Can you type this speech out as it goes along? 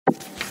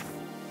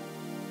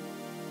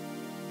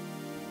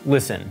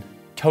Listen,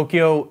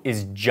 Tokyo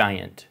is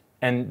giant,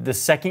 and the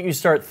second you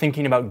start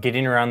thinking about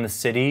getting around the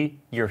city,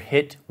 you're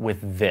hit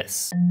with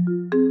this.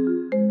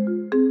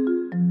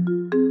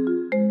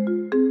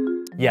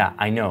 Yeah,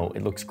 I know,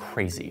 it looks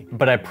crazy,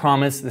 but I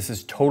promise this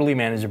is totally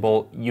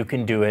manageable. You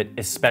can do it,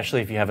 especially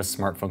if you have a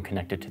smartphone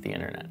connected to the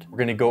internet. We're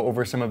gonna go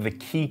over some of the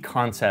key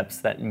concepts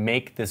that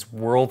make this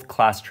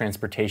world-class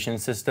transportation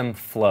system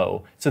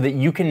flow so that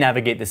you can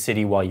navigate the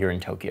city while you're in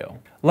Tokyo.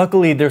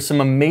 Luckily, there's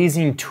some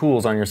amazing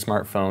tools on your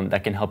smartphone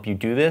that can help you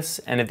do this,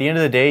 and at the end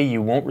of the day,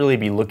 you won't really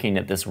be looking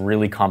at this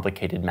really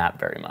complicated map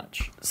very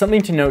much.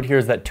 Something to note here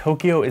is that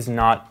Tokyo is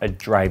not a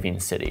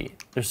driving city.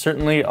 There's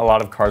certainly a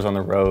lot of cars on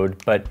the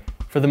road, but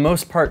for the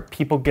most part,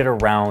 people get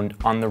around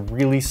on the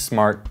really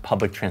smart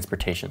public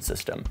transportation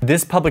system.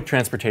 This public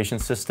transportation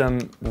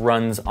system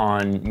runs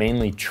on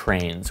mainly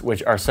trains,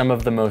 which are some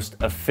of the most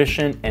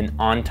efficient and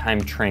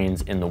on-time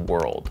trains in the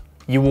world.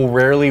 You will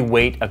rarely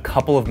wait a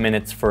couple of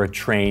minutes for a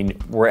train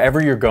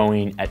wherever you're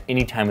going at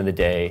any time of the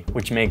day,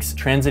 which makes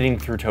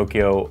transiting through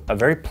Tokyo a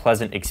very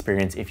pleasant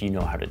experience if you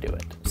know how to do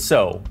it.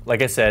 So,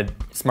 like I said,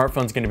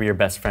 smartphone's gonna be your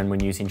best friend when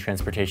using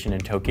transportation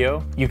in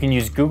Tokyo. You can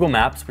use Google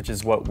Maps, which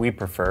is what we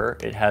prefer.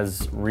 It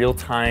has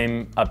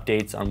real-time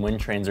updates on when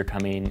trains are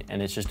coming,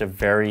 and it's just a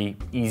very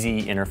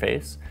easy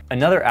interface.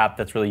 Another app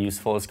that's really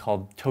useful is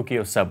called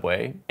Tokyo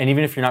Subway. And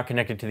even if you're not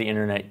connected to the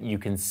internet, you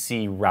can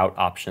see route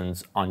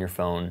options on your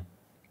phone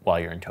while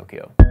you're in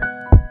Tokyo.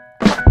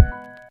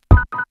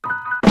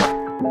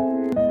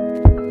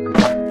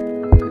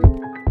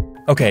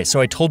 Okay,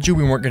 so I told you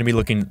we weren't going to be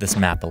looking at this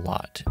map a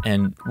lot,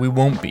 and we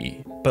won't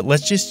be, but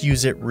let's just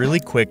use it really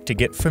quick to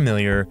get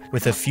familiar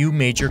with a few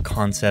major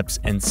concepts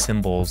and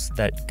symbols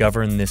that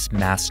govern this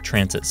mass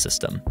transit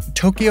system.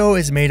 Tokyo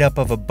is made up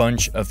of a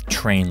bunch of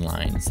train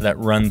lines that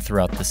run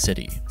throughout the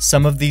city.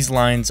 Some of these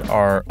lines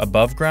are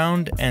above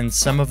ground and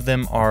some of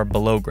them are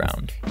below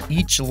ground.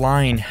 Each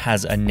line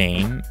has a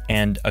name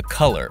and a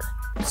color.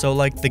 So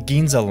like the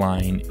Ginza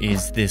line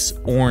is this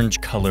orange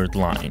colored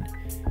line.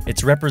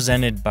 It's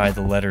represented by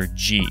the letter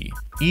G.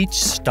 Each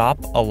stop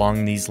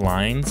along these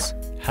lines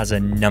has a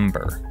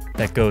number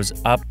that goes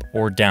up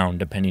or down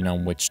depending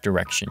on which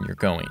direction you're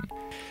going.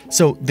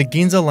 So the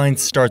Ginza line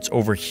starts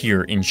over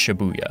here in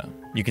Shibuya.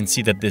 You can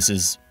see that this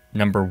is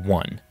number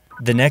 1.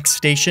 The next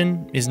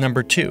station is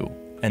number 2,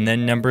 and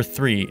then number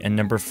 3 and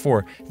number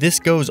 4. This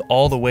goes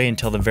all the way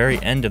until the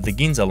very end of the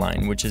Ginza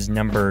line, which is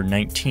number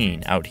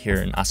 19 out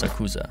here in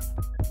Asakusa.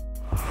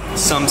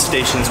 Some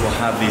stations will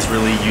have these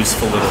really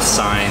useful little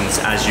signs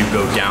as you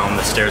go down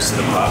the stairs to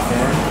the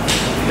platform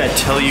that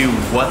tell you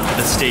what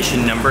the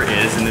station number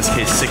is, in this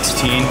case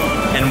 16,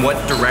 and what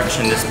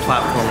direction this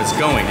platform is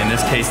going. In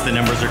this case, the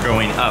numbers are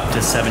going up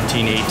to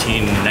 17,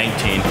 18, and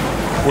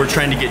 19. We're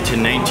trying to get to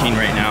 19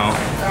 right now,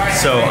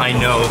 so I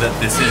know that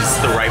this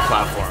is the right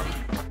platform.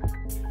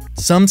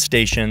 Some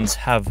stations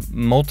have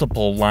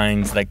multiple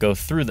lines that go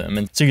through them,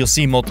 and so you'll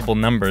see multiple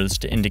numbers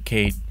to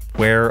indicate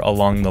where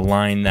along the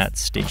line that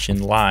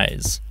station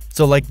lies.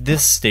 So like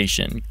this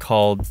station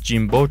called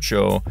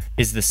Jinbocho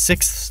is the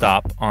 6th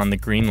stop on the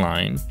green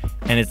line,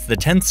 and it's the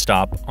 10th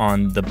stop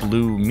on the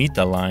blue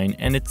Mita line,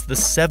 and it's the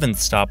 7th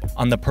stop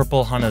on the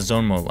purple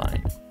Hanazono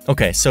line.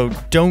 Okay, so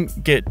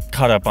don't get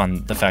caught up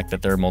on the fact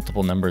that there are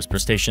multiple numbers per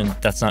station.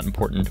 That's not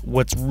important.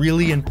 What's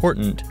really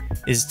important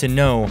is to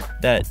know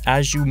that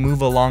as you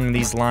move along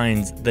these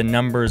lines, the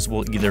numbers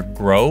will either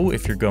grow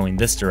if you're going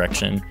this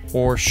direction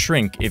or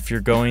shrink if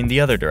you're going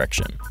the other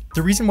direction.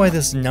 The reason why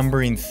this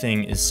numbering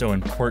thing is so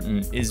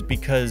important is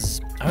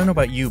because, I don't know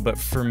about you, but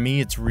for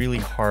me it's really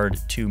hard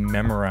to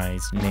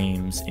memorize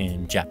names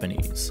in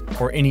Japanese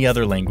or any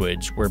other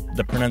language where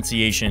the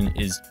pronunciation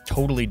is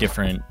totally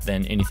different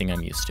than anything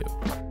I'm used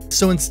to.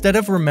 So instead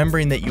of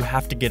remembering that you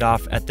have to get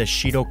off at the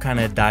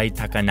Shirokane Dai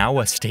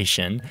Takanawa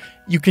station,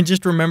 you can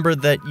just remember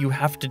that you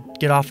have to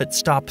get off at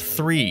stop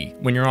 3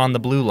 when you're on the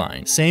blue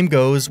line. Same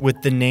goes with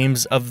the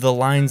names of the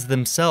lines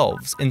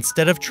themselves.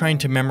 Instead of trying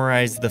to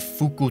memorize the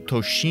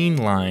Fukutoshin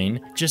line,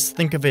 just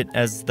think of it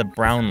as the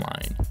brown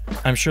line.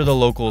 I'm sure the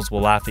locals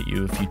will laugh at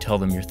you if you tell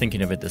them you're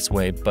thinking of it this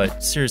way,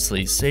 but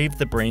seriously, save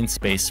the brain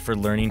space for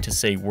learning to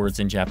say words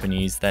in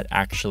Japanese that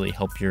actually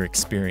help your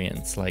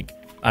experience, like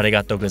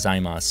arigatou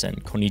gozaimasu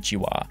and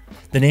konnichiwa.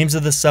 The names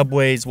of the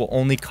subways will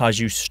only cause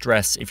you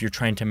stress if you're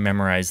trying to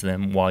memorize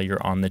them while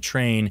you're on the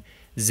train,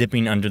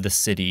 zipping under the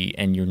city,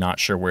 and you're not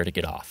sure where to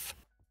get off.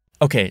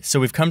 Okay, so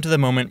we've come to the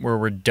moment where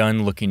we're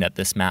done looking at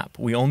this map.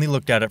 We only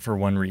looked at it for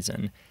one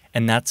reason,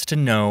 and that's to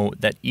know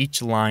that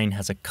each line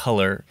has a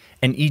color,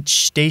 and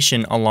each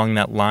station along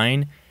that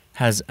line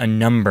has a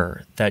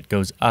number that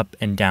goes up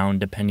and down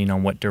depending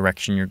on what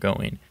direction you're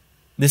going.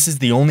 This is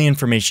the only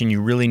information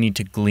you really need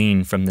to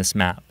glean from this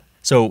map.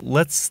 So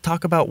let's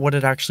talk about what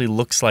it actually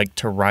looks like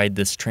to ride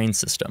this train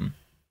system.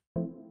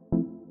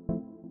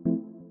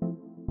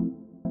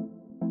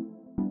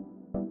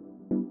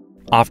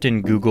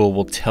 Often Google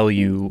will tell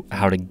you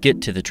how to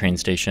get to the train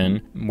station,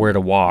 where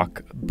to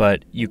walk,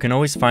 but you can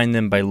always find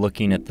them by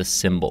looking at the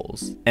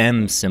symbols.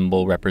 M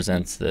symbol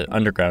represents the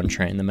underground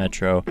train, the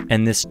metro,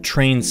 and this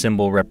train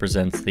symbol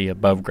represents the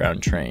above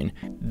ground train.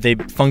 They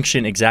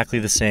function exactly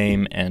the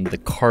same, and the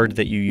card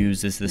that you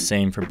use is the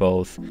same for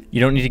both. You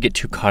don't need to get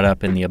too caught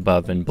up in the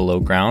above and below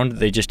ground.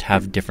 They just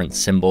have different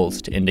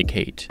symbols to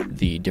indicate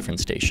the different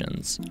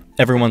stations.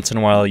 Every once in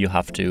a while, you'll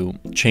have to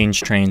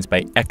change trains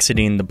by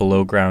exiting the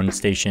below ground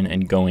station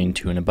and going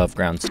to an above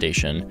ground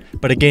station.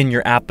 But again,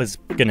 your app is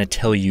going to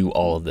tell you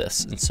all of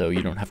this, and so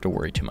you don't have to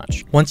worry too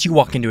much. Once you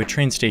walk into a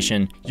train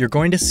station, you're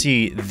going to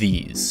see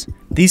these.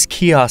 These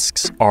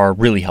kiosks are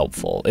really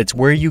helpful. It's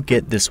where you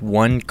get this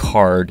one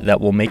card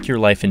that will make your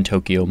life in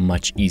Tokyo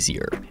much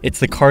easier. It's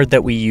the card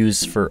that we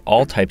use for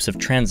all types of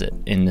transit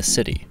in the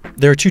city.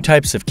 There are two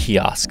types of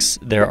kiosks.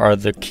 There are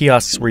the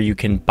kiosks where you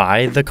can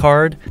buy the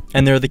card,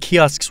 and there are the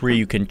kiosks where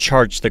you can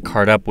charge the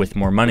card up with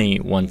more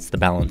money once the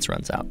balance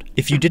runs out.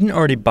 If you didn't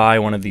already buy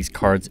one of these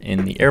cards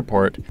in the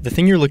airport, the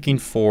thing you're looking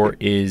for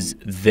is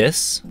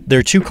this. There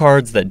are two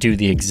cards that do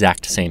the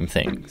exact same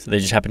thing. So they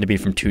just happen to be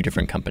from two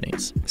different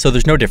companies. So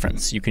there's no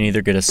difference. You can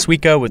either get a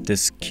Suica with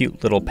this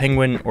cute little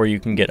penguin, or you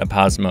can get a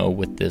Pasmo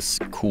with this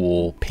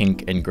cool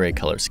pink and gray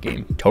color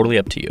scheme. Totally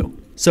up to you.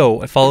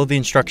 So I follow the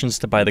instructions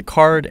to buy the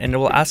card, and it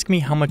will ask me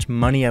how much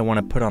money I want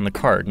to put on the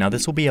card. Now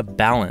this will be a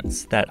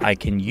balance that I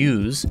can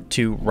use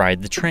to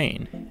ride the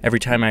train. Every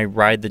time I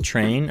ride the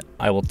train,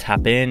 I will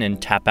tap in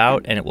and tap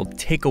out, and it will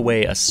take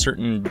away a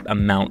certain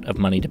amount of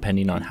money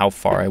depending on how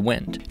far I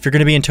went. If you're going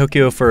to be in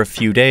Tokyo for a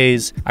few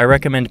days, I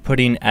recommend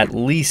putting at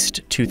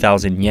least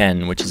 2,000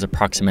 yen, which is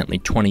approximately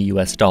 $20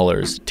 US,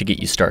 to get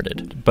you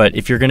started. But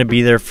if you're going to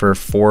be there for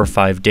 4 or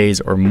 5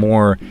 days or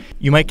more,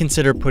 you might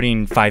consider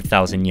putting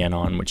 5,000 yen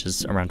on, which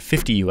is around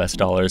 $50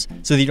 US,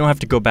 so that you don't have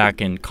to go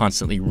back and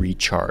constantly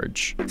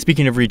recharge.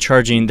 Speaking of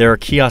recharging, there are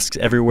kiosks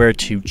everywhere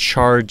to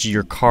charge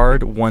your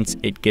card once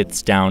it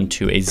gets down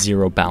to a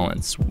zero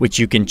balance, which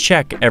you can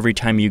check every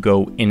time you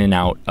go in and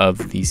out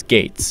of these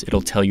gates.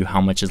 It'll tell you how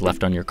much is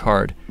left on your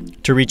card.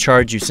 To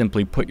recharge, you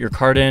simply put your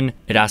card in,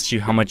 it asks you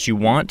how much you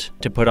want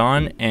to put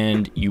on,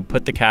 and you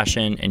put the cash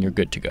in and you're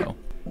good to go.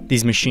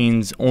 These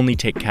machines only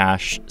take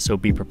cash, so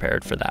be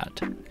prepared for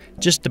that.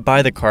 Just to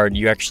buy the card,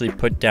 you actually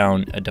put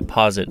down a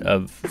deposit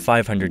of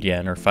 500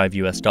 yen or $5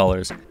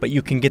 US, but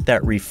you can get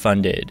that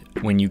refunded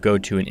when you go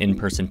to an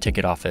in-person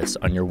ticket office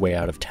on your way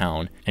out of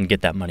town and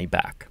get that money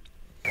back.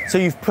 So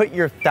you've put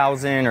your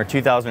 1,000 or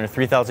 2,000 or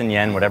 3,000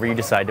 yen, whatever you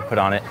decide to put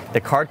on it.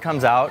 The card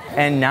comes out,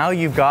 and now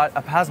you've got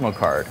a Pasmo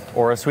card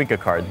or a Suica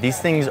card. These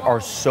things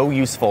are so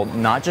useful,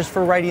 not just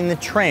for riding the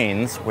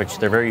trains, which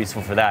they're very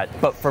useful for that,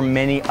 but for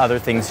many other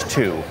things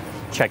too.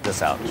 Check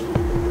this out.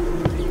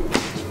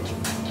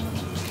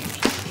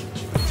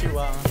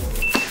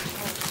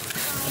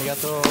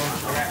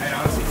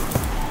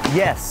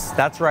 Yes,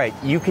 that's right.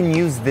 You can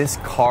use this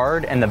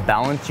card and the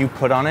balance you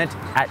put on it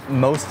at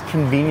most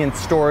convenience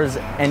stores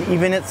and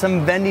even at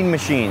some vending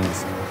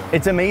machines.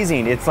 It's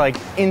amazing. It's like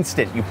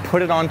instant. You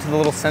put it onto the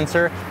little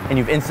sensor and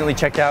you've instantly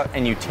checked out,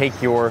 and you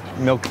take your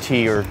milk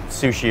tea or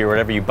sushi or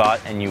whatever you bought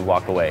and you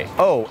walk away.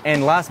 Oh,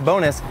 and last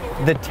bonus,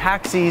 the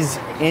taxis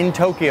in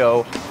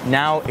Tokyo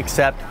now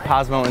accept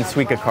Pasmo and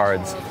Suica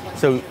cards.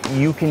 So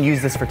you can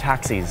use this for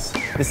taxis.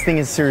 This thing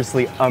is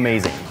seriously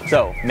amazing.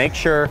 So make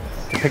sure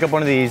to pick up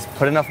one of these,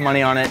 put enough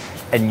money on it,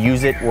 and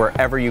use it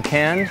wherever you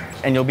can,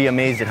 and you'll be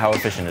amazed at how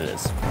efficient it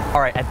is.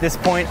 All right, at this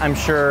point, I'm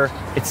sure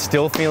it's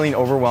still feeling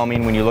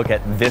overwhelming when you look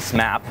at this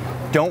map.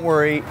 Don't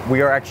worry,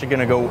 we are actually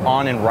gonna go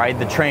on and ride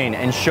the train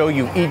and show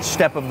you each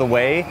step of the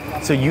way,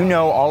 so you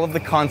know all of the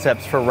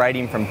concepts for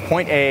riding from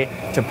point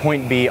A to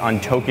point B on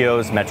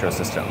Tokyo's metro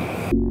system.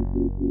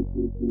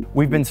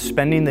 We've been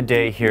spending the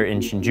day here in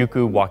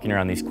Shinjuku, walking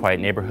around these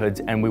quiet neighborhoods,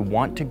 and we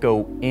want to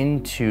go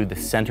into the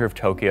center of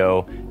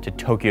Tokyo to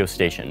Tokyo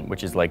Station,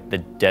 which is like the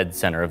dead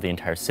center of the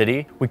entire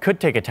city. We could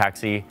take a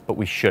taxi, but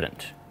we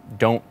shouldn't.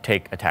 Don't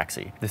take a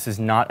taxi. This is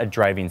not a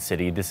driving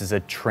city, this is a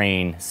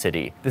train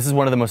city. This is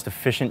one of the most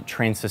efficient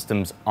train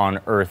systems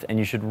on Earth, and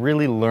you should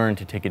really learn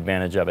to take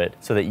advantage of it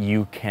so that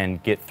you can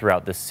get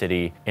throughout this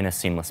city in a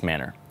seamless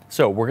manner.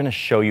 So we're gonna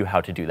show you how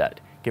to do that.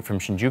 Get from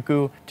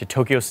Shinjuku to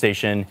Tokyo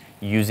Station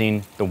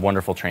using the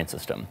wonderful train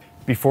system.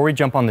 Before we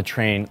jump on the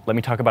train, let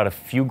me talk about a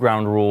few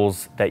ground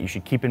rules that you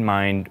should keep in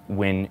mind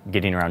when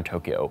getting around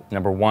Tokyo.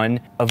 Number one,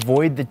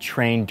 avoid the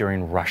train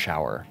during rush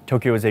hour.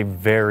 Tokyo is a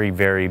very,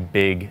 very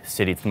big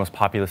city. It's the most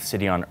populous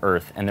city on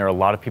Earth, and there are a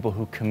lot of people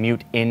who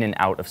commute in and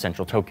out of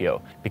central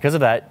Tokyo. Because of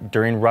that,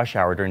 during rush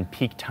hour, during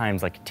peak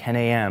times like 10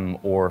 a.m.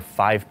 or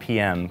 5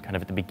 p.m., kind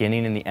of at the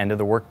beginning and the end of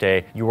the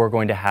workday, you are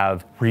going to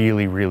have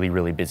really, really,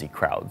 really busy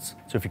crowds.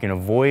 So if you can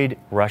avoid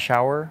rush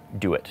hour,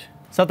 do it.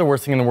 It's not the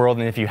worst thing in the world,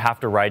 and if you have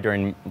to ride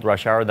during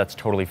rush hour, that's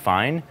totally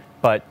fine.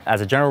 But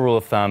as a general rule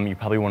of thumb, you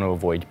probably want to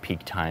avoid peak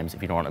times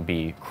if you don't want to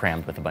be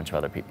crammed with a bunch of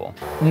other people.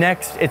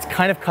 Next, it's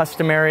kind of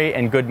customary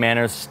and good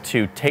manners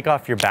to take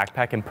off your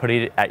backpack and put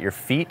it at your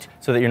feet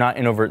so that you're not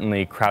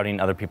inadvertently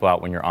crowding other people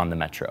out when you're on the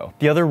metro.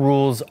 The other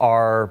rules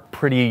are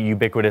pretty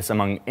ubiquitous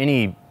among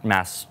any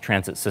mass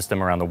transit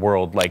system around the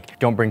world, like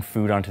don't bring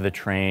food onto the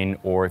train,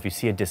 or if you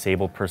see a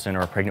disabled person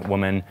or a pregnant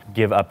woman,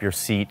 give up your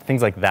seat,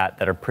 things like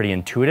that are pretty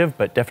intuitive,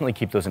 but definitely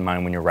keep those in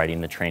mind when you're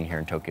riding the train here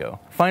in Tokyo.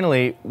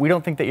 Finally, we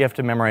don't think that you have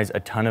to memorize a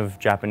ton of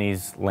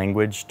Japanese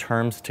language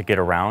terms to get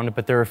around,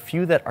 but there are a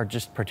few that are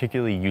just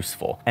particularly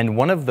useful. And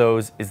one of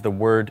those is the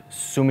word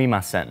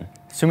sumimasen.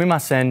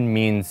 Sumimasen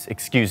means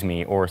excuse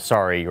me, or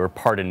sorry, or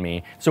pardon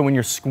me. So when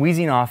you're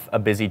squeezing off a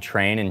busy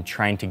train and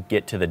trying to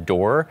get to the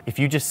door, if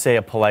you just say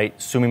a polite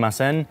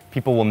sumimasen,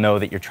 people will know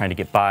that you're trying to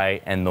get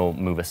by and they'll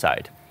move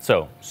aside.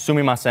 So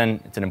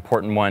sumimasen, it's an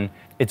important one.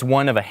 It's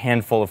one of a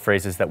handful of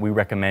phrases that we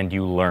recommend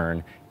you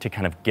learn to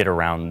kind of get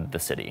around the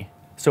city.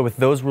 So with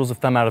those rules of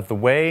thumb out of the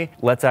way,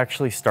 let's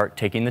actually start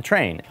taking the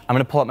train. I'm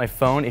gonna pull up my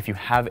phone. If you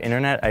have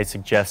internet, I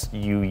suggest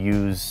you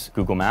use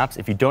Google Maps.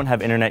 If you don't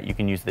have internet, you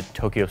can use the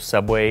Tokyo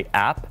Subway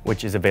app,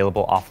 which is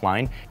available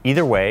offline.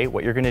 Either way,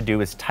 what you're gonna do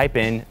is type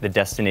in the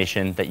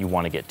destination that you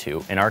wanna get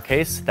to. In our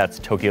case, that's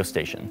Tokyo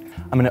Station.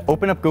 I'm gonna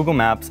open up Google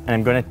Maps and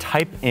I'm gonna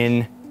type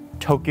in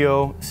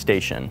Tokyo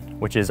Station,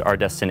 which is our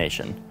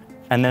destination.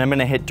 And then I'm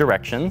gonna hit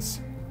directions.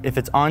 If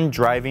it's on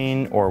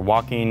driving or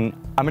walking,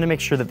 I'm gonna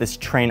make sure that this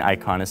train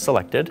icon is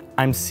selected.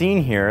 I'm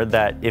seeing here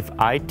that if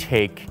I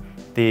take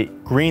the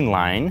green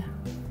line,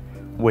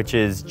 which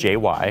is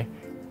JY,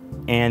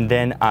 and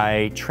then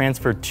I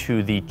transfer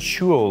to the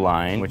Chuo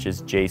line, which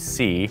is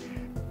JC,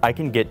 I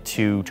can get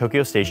to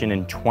Tokyo Station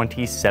in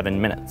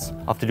 27 minutes.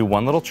 I'll have to do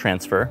one little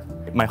transfer.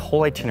 My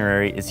whole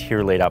itinerary is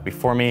here laid out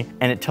before me,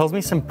 and it tells me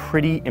some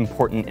pretty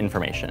important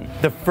information.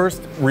 The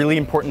first really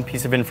important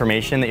piece of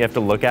information that you have to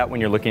look at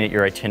when you're looking at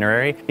your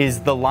itinerary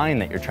is the line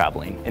that you're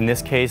traveling. In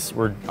this case,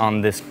 we're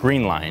on this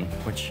green line,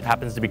 which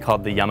happens to be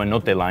called the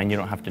Yamanote line. You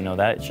don't have to know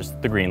that, it's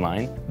just the green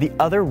line. The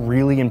other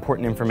really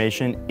important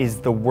information is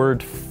the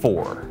word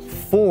for.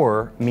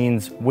 For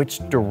means which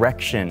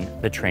direction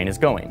the train is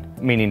going,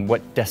 meaning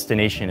what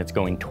destination it's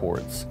going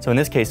towards. So in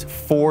this case,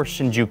 for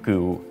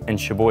Shinjuku and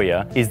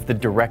Shibuya is the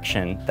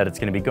direction that it's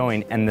going to be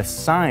going, and the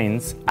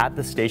signs at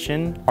the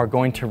station are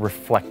going to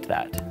reflect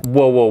that.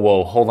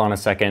 Whoa, hold on a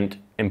second.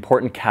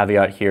 Important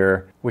caveat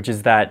here, which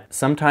is that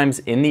sometimes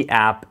in the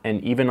app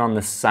and even on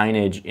the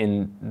signage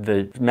in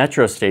the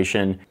metro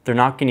station, they're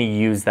not going to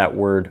use that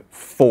word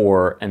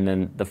for and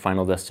then the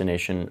final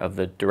destination of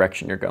the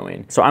direction you're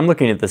going. So I'm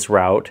looking at this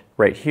route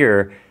right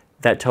here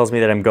that tells me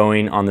that I'm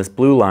going on this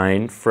blue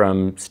line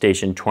from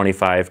station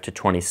 25 to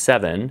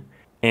 27,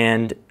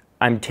 and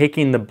I'm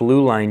taking the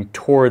blue line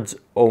towards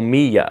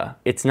Omiya.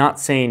 It's not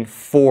saying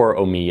for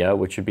Omiya,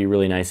 which would be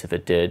really nice if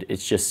it did.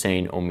 It's just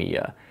saying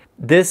Omiya.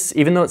 This,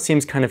 even though it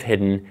seems kind of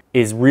hidden,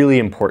 is really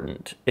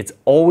important. It's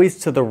always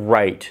to the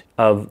right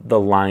of the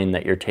line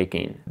that you're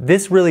taking.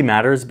 This really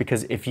matters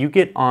because if you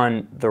get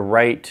on the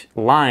right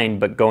line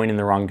but going in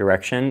the wrong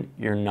direction,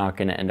 you're not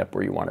going to end up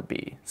where you want to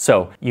be.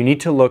 So you need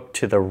to look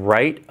to the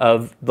right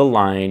of the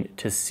line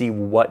to see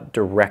what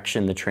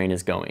direction the train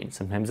is going.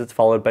 Sometimes it's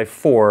followed by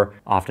for,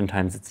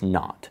 oftentimes it's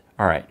not.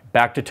 All right,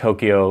 back to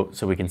Tokyo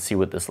so we can see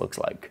what this looks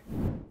like.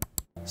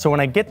 So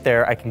when I get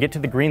there, I can get to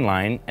the green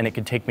line and it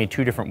can take me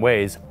two different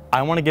ways.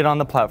 I want to get on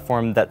the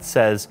platform that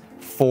says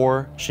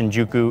for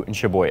Shinjuku and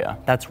Shibuya.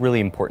 That's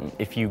really important.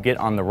 If you get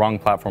on the wrong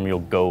platform, you'll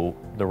go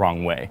the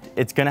wrong way.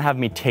 It's going to have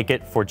me take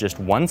it for just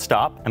one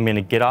stop. I'm going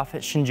to get off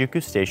at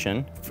Shinjuku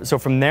Station. So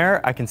from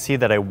there, I can see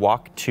that I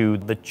walk to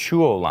the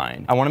Chuo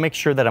line. I want to make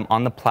sure that I'm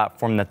on the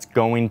platform that's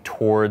going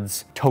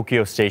towards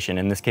Tokyo Station.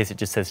 In this case, it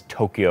just says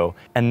Tokyo.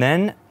 And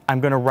then I'm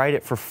going to ride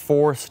it for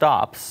 4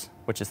 stops,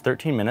 which is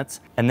 13 minutes,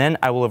 and then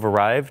I will have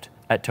arrived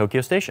at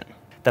Tokyo Station.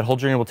 That whole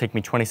journey will take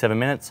me 27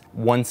 minutes,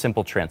 one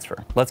simple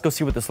transfer. Let's go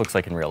see what this looks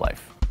like in real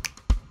life.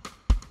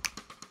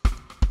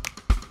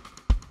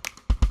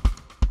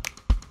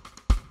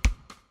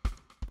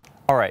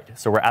 All right,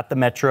 so we're at the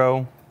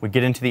metro, we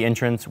get into the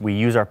entrance, we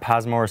use our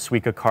Pasmo or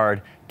Suica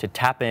card to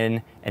tap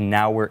in, and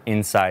now we're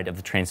inside of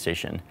the train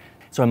station.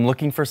 So I'm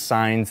looking for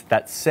signs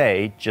that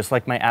say, just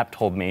like my app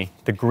told me,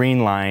 the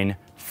green line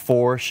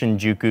for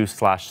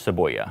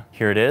Shinjuku/Shibuya.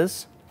 Here it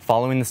is,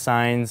 following the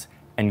signs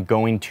and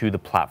going to the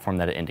platform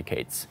that it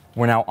indicates.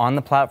 We're now on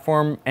the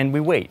platform and we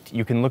wait.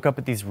 You can look up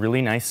at these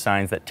really nice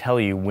signs that tell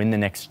you when the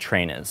next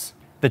train is.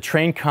 The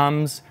train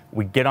comes,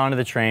 we get onto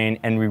the train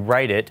and we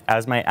write it,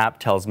 as my app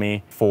tells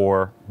me,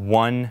 for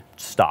 1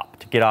 stop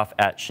to get off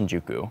at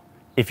Shinjuku.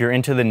 If you're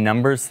into the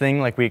numbers thing,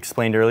 like we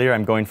explained earlier,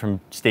 I'm going from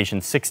station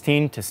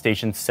 16 to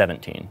station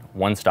 17,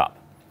 1 stop.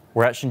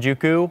 We're at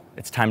Shinjuku,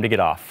 it's time to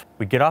get off.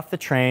 We get off the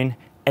train,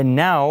 and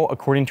now,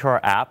 according to our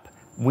app,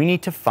 we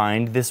need to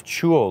find this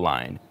Chuo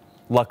line.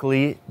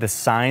 Luckily, the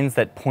signs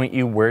that point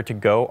you where to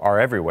go are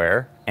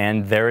everywhere,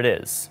 and there it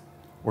is.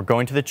 We're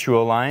going to the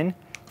Chuo line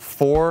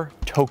for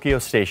Tokyo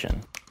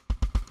Station.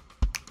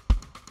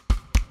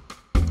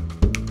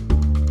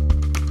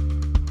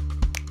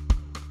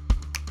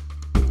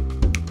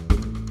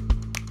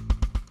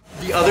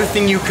 The other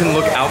thing you can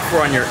look out for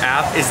on your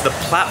app is the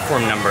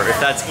platform number, if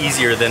that's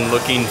easier than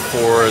looking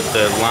for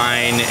the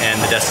line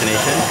and the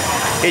destination.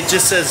 it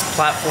just says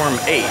platform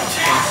 8.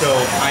 And so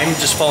I'm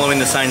just following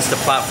the signs to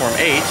platform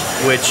 8,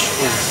 which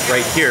is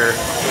right here.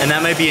 And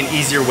that might be an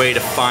easier way to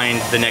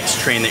find the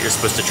next train that you're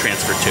supposed to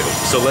transfer to.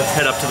 So let's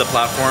head up to the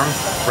platform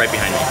right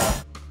behind me.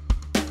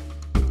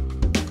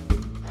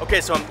 Okay,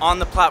 so I'm on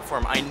the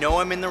platform. I know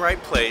I'm in the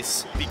right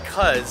place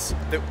because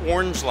the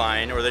orange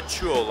line, or the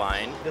Chuo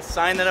line, the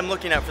sign that I'm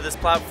looking at for this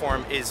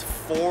platform is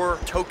for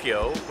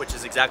Tokyo, which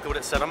is exactly what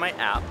it said on my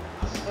app.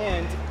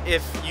 And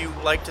if you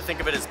like to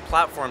think of it as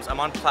platforms, I'm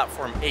on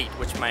platform 8,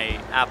 which my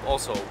app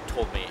also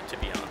told me to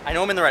be on. I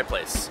know I'm in the right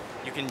place.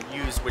 You can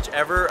use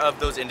whichever of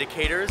those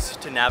indicators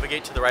to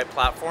navigate to the right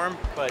platform,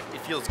 but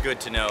it feels good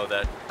to know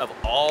that of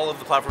all of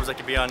the platforms I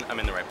could be on, I'm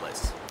in the right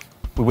place.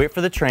 We wait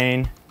for the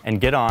train and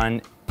get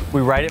on.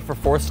 We ride it for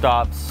 4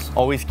 stops,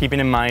 always keeping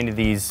in mind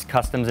these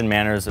customs and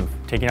manners of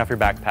taking off your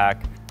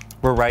backpack.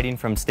 We're riding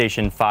from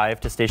station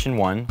 5 to station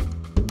 1.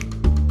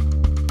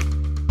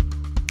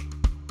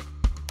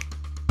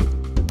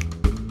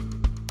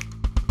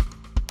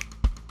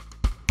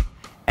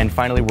 And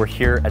finally, we're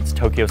here at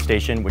Tokyo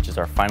Station, which is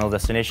our final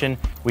destination.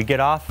 We get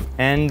off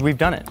and we've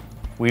done it.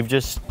 We've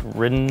just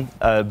ridden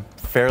a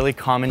fairly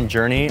common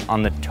journey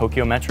on the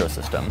Tokyo Metro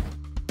system.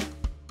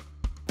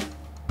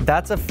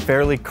 That's a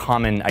fairly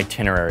common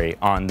itinerary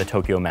on the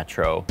Tokyo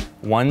Metro.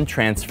 One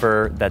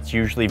transfer that's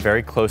usually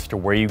very close to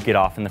where you get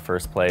off in the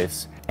first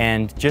place,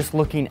 and just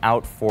looking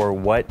out for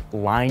what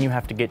line you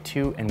have to get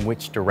to and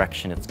which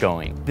direction it's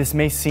going. This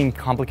may seem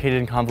complicated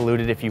and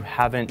convoluted if you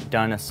haven't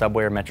done a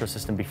subway or metro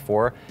system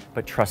before,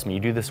 but trust me, you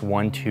do this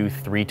 1, 2,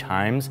 3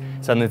 times,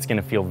 suddenly it's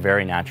gonna feel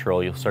very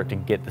natural. You'll start to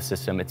get the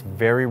system. It's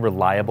very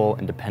reliable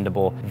and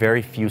dependable,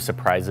 very few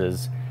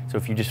surprises. So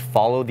if you just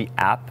follow the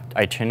app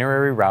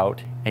itinerary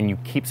route and you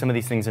keep some of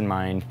these things in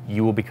mind,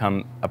 you will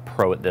become a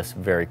pro at this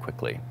very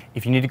quickly.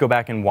 If you need to go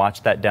back and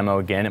watch that demo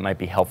again, it might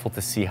be helpful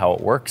to see how it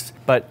works,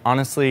 but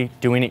honestly,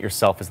 doing it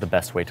yourself is the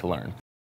best way to learn.